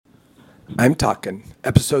I'm Talkin,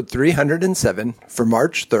 episode 307 for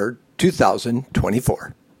March 3rd,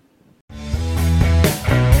 2024.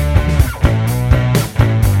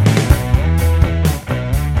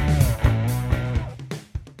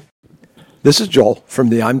 This is Joel from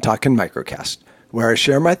the I'm Talkin microcast, where I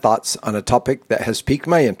share my thoughts on a topic that has piqued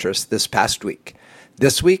my interest this past week.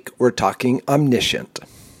 This week, we're talking omniscient.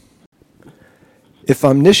 If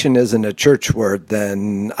omniscient isn't a church word,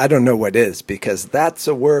 then I don't know what is, because that's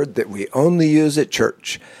a word that we only use at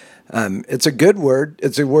church. It's a good word.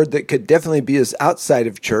 It's a word that could definitely be used outside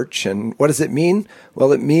of church. And what does it mean?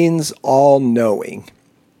 Well, it means all-knowing.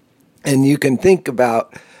 And you can think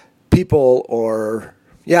about people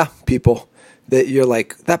that you're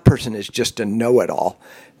like, that person is just a know-it-all.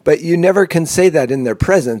 But you never can say that in their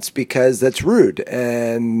presence because that's rude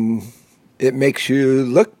and it makes you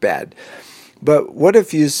look bad. But what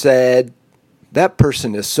if you said, that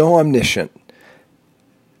person is so omniscient,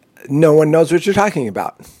 no one knows what you're talking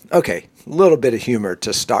about? Okay, a little bit of humor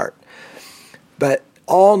to start. But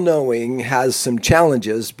all-knowing has some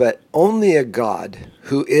challenges, but only a God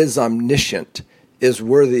who is omniscient is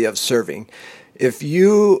worthy of serving. If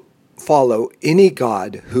you follow any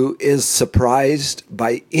God who is surprised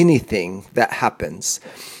by anything that happens,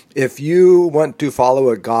 if you want to follow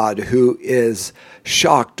a God who is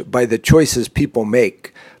shocked by the choices people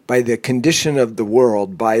make, by the condition of the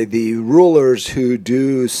world, by the rulers who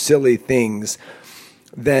do silly things,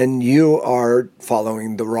 then you are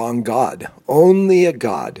following the wrong God. Only a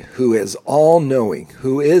God who is all-knowing,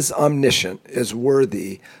 who is omniscient, is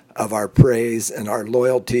worthy of our praise and our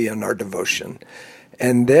loyalty and our devotion.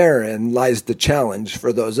 And therein lies the challenge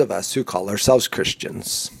for those of us who call ourselves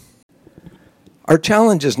Christians. Our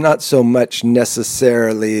challenge is not so much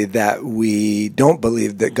necessarily that we don't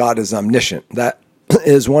believe that God is omniscient. That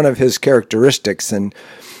is one of his characteristics and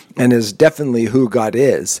is definitely who God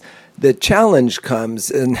is. The challenge comes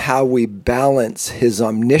in how we balance his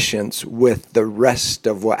omniscience with the rest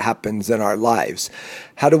of what happens in our lives.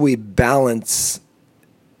 How do we balance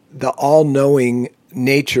the all-knowing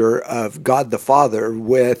nature of God the Father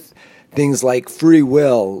with things like free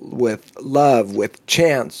will, with love, with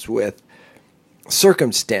chance, with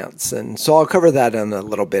circumstance? And so I'll cover that in a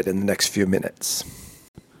little bit in the next few minutes.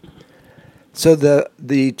 So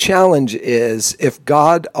the challenge is, if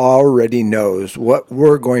God already knows what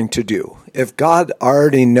we're going to do, if God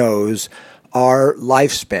already knows our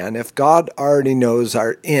lifespan, if God already knows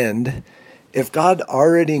our end, if God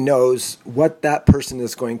already knows what that person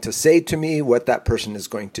is going to say to me, what that person is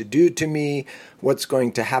going to do to me, what's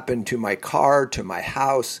going to happen to my car, to my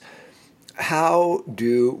house, how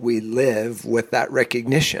do we live with that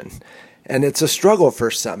recognition? And it's a struggle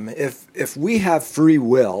for some. If we have free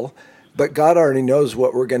will, but God already knows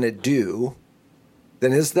what we're going to do,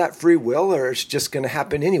 then is that free will, or it's just going to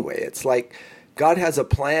happen anyway? It's like God has a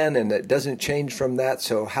plan and it doesn't change from that.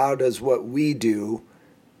 So how does what we do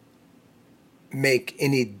make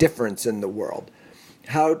any difference in the world?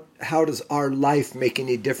 How does our life make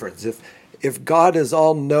any difference? If God is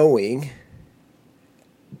all knowing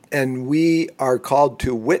and we are called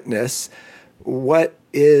to witness, what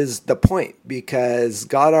is the point? Because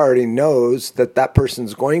God already knows that that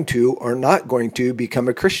person's going to or not going to become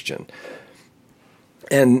a Christian.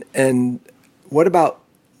 And what about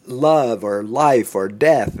love or life or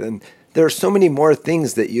death? And there are so many more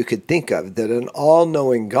things that you could think of that an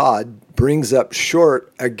all-knowing God brings up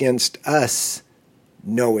short against us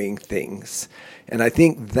knowing things. And I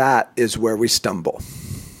think that is where we stumble.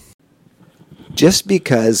 Just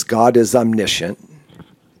because God is omniscient,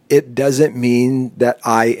 it doesn't mean that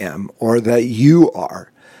I am or that you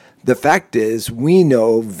are. The fact is, we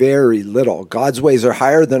know very little. God's ways are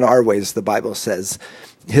higher than our ways, the Bible says.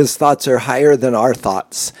 His thoughts are higher than our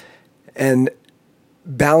thoughts. And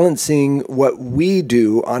balancing what we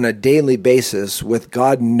do on a daily basis with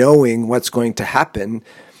God knowing what's going to happen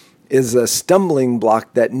is a stumbling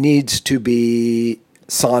block that needs to be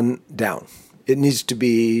sawn down. It needs to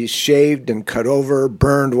be shaved and cut over,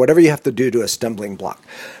 burned, whatever you have to do to a stumbling block.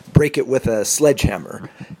 Break it with a sledgehammer,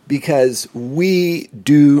 because we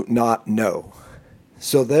do not know.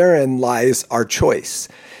 So therein lies our choice.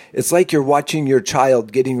 It's like you're watching your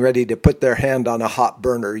child getting ready to put their hand on a hot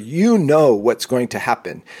burner. You know what's going to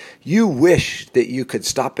happen. You wish that you could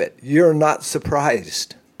stop it. You're not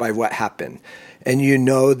surprised by what happened. And you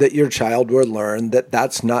know that your child will learn that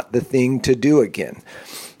that's not the thing to do again.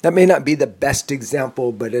 That may not be the best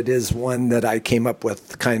example, but it is one that I came up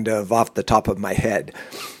with kind of off the top of my head.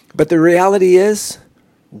 But the reality is,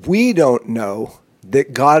 we don't know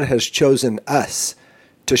that God has chosen us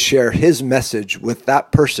to share his message with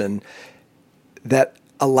that person that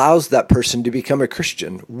allows that person to become a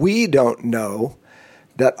Christian. We don't know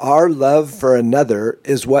that our love for another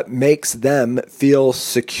is what makes them feel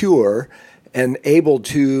secure and able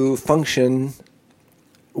to function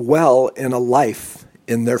well in a life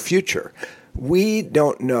in their future. We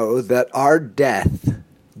don't know that our death,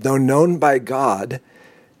 though known by God,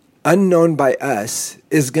 unknown by us,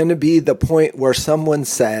 is going to be the point where someone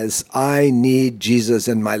says, I need Jesus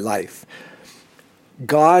in my life.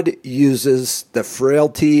 God uses the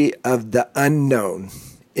frailty of the unknown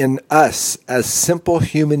in us as simple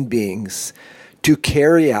human beings to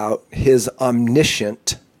carry out his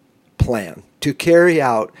omniscient plan, to carry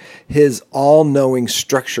out his all-knowing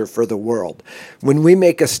structure for the world. When we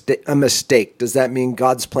make a mistake, does that mean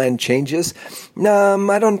God's plan changes? No,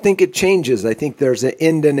 I don't think it changes. I think there's an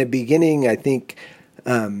end and a beginning. I think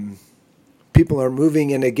people are moving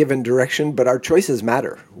in a given direction, but our choices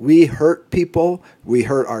matter. We hurt people. We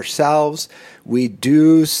hurt ourselves. We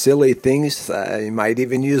do silly things. I might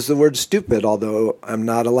even use the word stupid, although I'm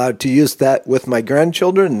not allowed to use that with my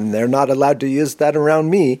grandchildren, and they're not allowed to use that around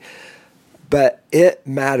me. But it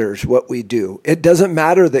matters what we do. It doesn't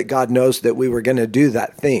matter that God knows that we were going to do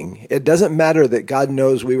that thing. It doesn't matter that God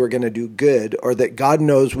knows we were going to do good or that God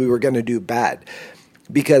knows we were going to do bad.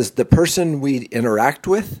 Because the person we interact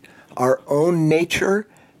with, our own nature,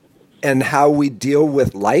 and how we deal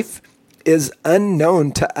with life is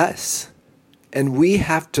unknown to us. And we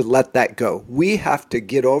have to let that go. We have to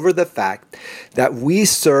get over the fact that we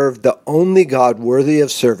serve the only God worthy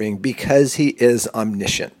of serving because he is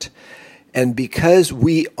omniscient. And because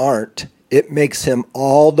we aren't, it makes him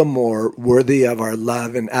all the more worthy of our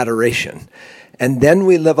love and adoration. And then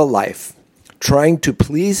we live a life trying to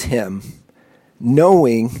please him,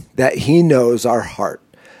 knowing that he knows our heart,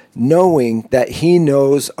 knowing that he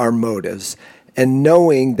knows our motives, and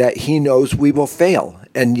knowing that he knows we will fail,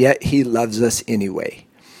 and yet he loves us anyway.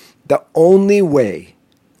 The only way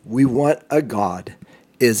we want a God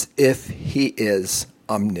is if he is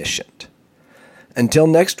omniscient. Until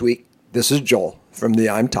next week, this is Joel from the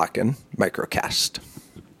I'm Talkin' Microcast.